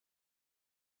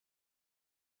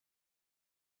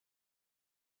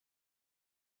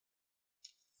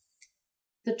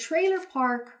The trailer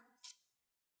park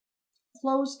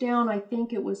closed down, I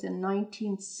think it was in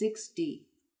 1960.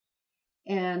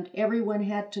 And everyone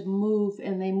had to move,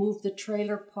 and they moved the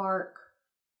trailer park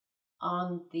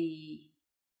on the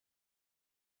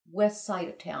west side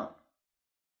of town.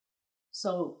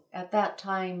 So at that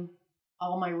time,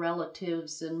 all my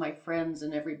relatives and my friends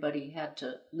and everybody had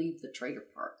to leave the trailer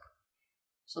park.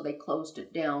 So they closed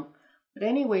it down. But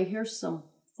anyway, here's some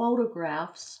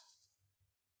photographs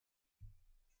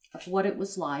of what it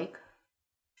was like.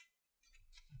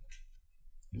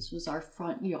 This was our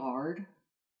front yard.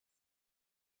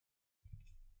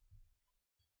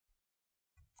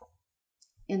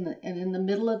 In the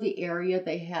middle of the area,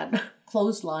 they had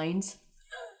clotheslines.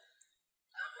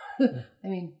 I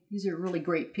mean, these are really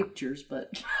great pictures,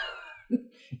 but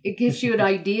it gives you an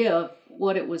idea of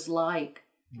what it was like.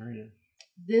 Right.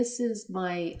 This is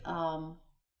my,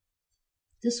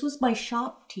 this was my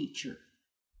shop teacher,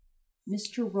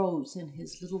 Mr. Rose and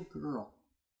his little girl.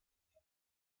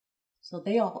 So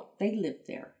they lived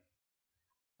there.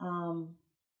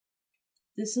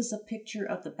 This is a picture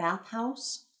of the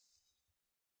bathhouse.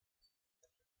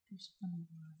 There's one more.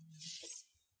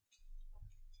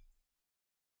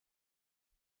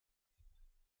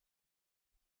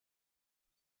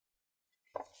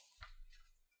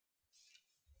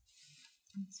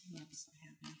 Let's see what else I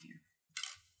have in here.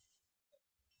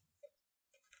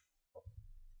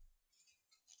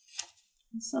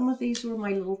 And some of these were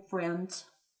my little friends.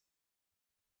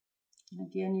 And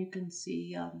again, you can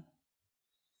see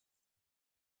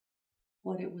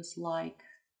what it was like.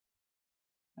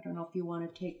 I don't know if you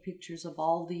want to take pictures of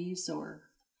all these or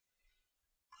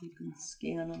you can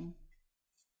scan them.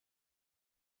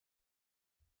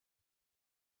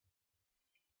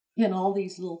 In all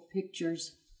these little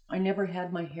pictures, I never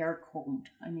had my hair combed.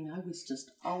 I mean, I was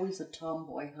just always a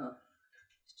tomboy, huh?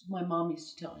 My mom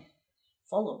used to tell me,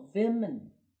 full of vim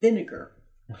and vinegar.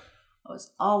 I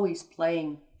was always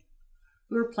playing.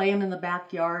 We were playing in the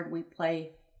backyard. We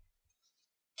play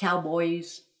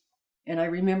cowboys. And I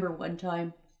remember one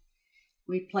time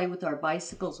we'd play with our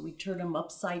bicycles. We'd turn them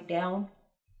upside down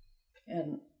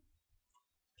and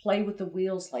play with the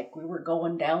wheels like we were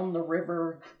going down the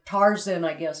river. Tarzan,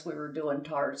 I guess we were doing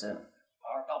Tarzan.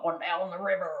 We're going down the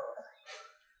river.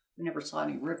 We never saw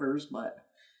any rivers, but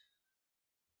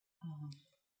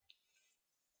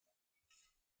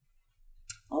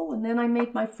oh, and then I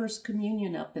made my first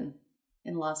communion up in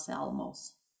Los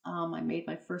Alamos. I made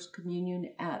my first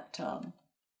communion at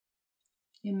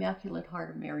Immaculate Heart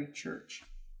of Mary Church.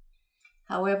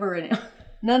 However,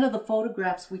 none of the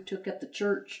photographs we took at the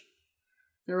church,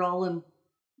 they're all in,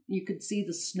 you could see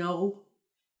the snow.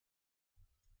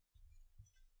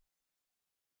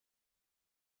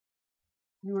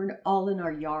 They were all in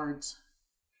our yards.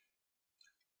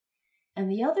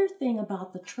 And the other thing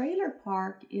about the trailer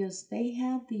park is they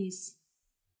had these,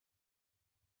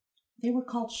 they were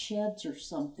called sheds or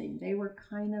something. They were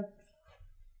kind of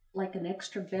like an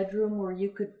extra bedroom where you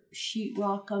could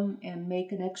sheetrock them and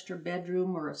make an extra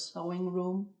bedroom or a sewing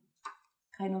room.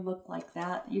 Kind of looked like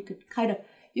that. You could kind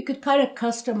of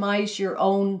customize your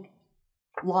own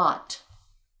lot.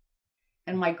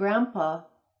 And my grandpa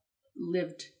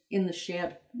lived in the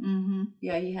shed. Mm-hmm.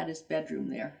 Yeah, he had his bedroom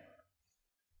there.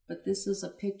 But this is a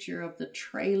picture of the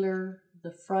trailer,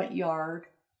 the front yard.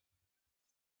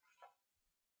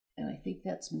 And I think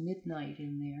that's midnight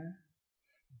in there.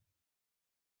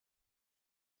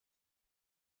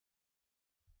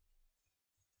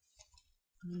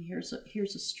 And here's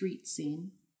a street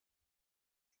scene.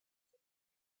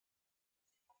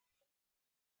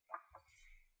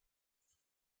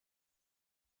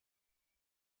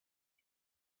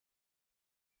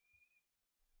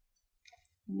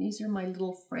 And these are my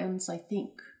little friends, I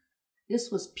think.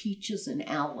 This was Peaches and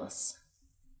Alice.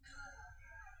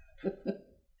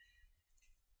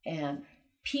 And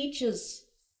Peaches'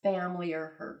 family,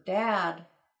 or her dad,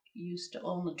 used to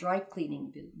own the dry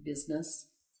cleaning business.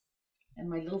 And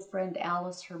my little friend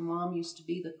Alice, her mom used to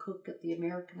be the cook at the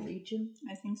American Legion.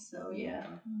 I think so, yeah.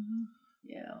 Mm-hmm.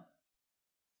 Yeah.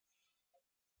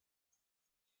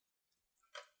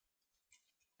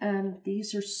 And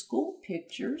these are school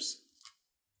pictures.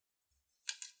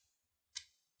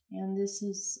 And this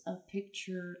is a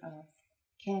picture of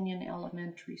Canyon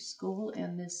Elementary School.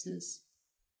 And this is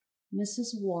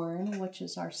Mrs. Warren, which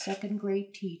is our second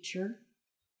grade teacher.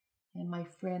 And my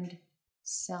friend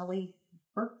Sally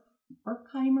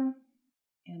Berkheimer,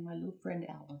 and my little friend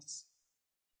Alice.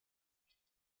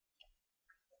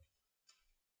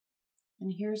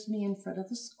 And here's me in front of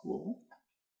the school.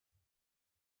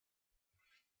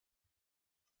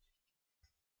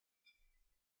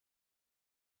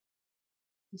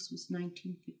 This was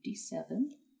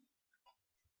 1957.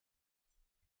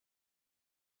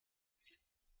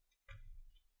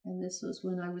 And this was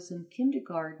when I was in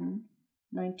kindergarten,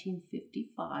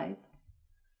 1955.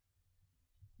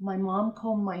 My mom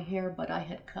combed my hair, but I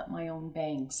had cut my own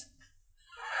bangs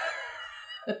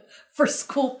for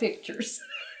school pictures.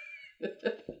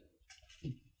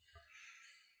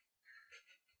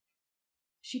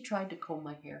 She tried to comb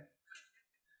my hair.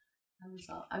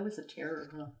 I was a terror,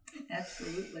 huh?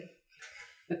 Absolutely.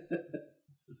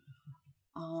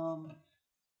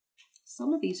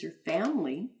 Some of these are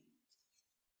family.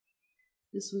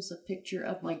 This was a picture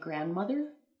of my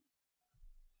grandmother,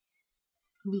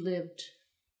 who lived,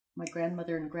 my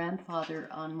grandmother and grandfather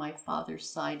on my father's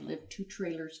side lived 2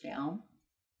 trailers down.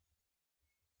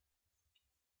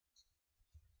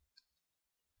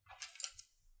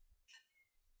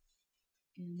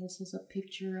 And this is a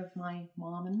picture of my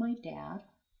mom and my dad.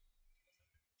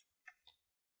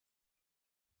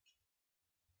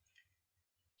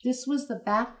 This was the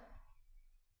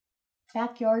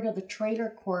backyard of the trailer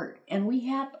court, and we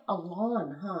had a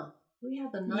lawn, huh? We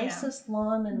had the nicest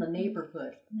lawn in the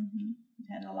neighborhood. Mm-hmm. We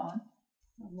had a lawn.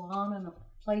 A lawn and a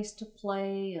place to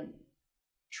play and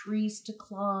trees to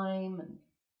climb. And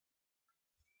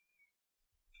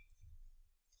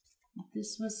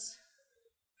this was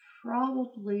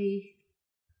probably,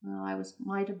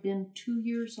 might have been 2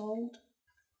 years old.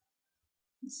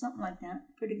 Something like that.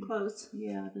 Pretty close.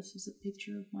 Yeah, this is a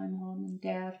picture of my mom and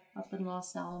dad up in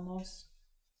Los Alamos.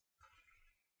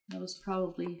 That was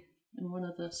probably in one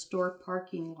of the store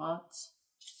parking lots.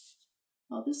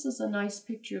 Oh, this is a nice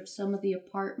picture of some of the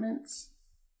apartments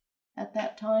at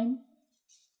that time.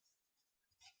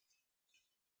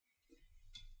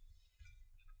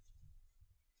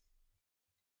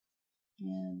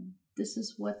 And this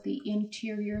is what the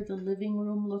interior, the living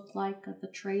room looked like of the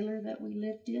trailer that we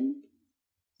lived in.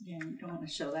 Yeah, you don't want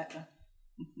to show that one.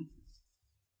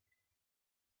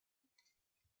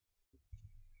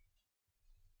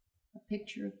 A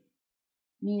picture of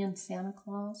me and Santa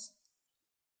Claus.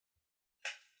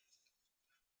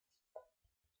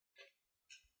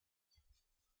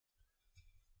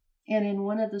 And in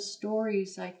one of the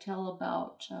stories I tell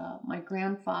about my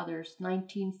grandfather's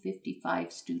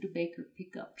 1955 Studebaker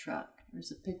pickup truck.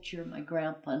 There's a picture of my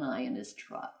grandpa and I in his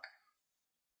truck.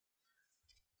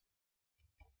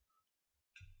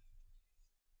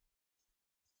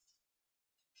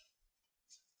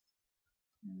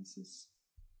 And this is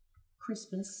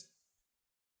Christmas.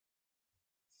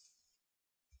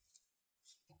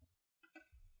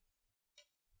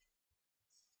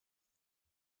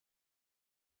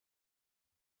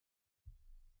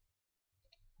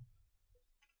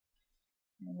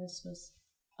 And this was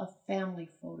a family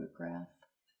photograph.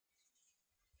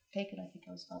 Taken, I think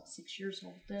I was about 6 years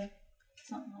old then.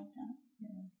 Something like that.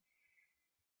 Yeah.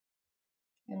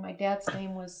 And my dad's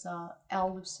name was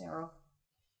Al Lucero.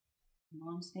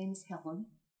 Mom's name is Helen.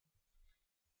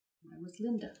 I was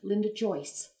Lynda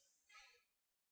Joyce.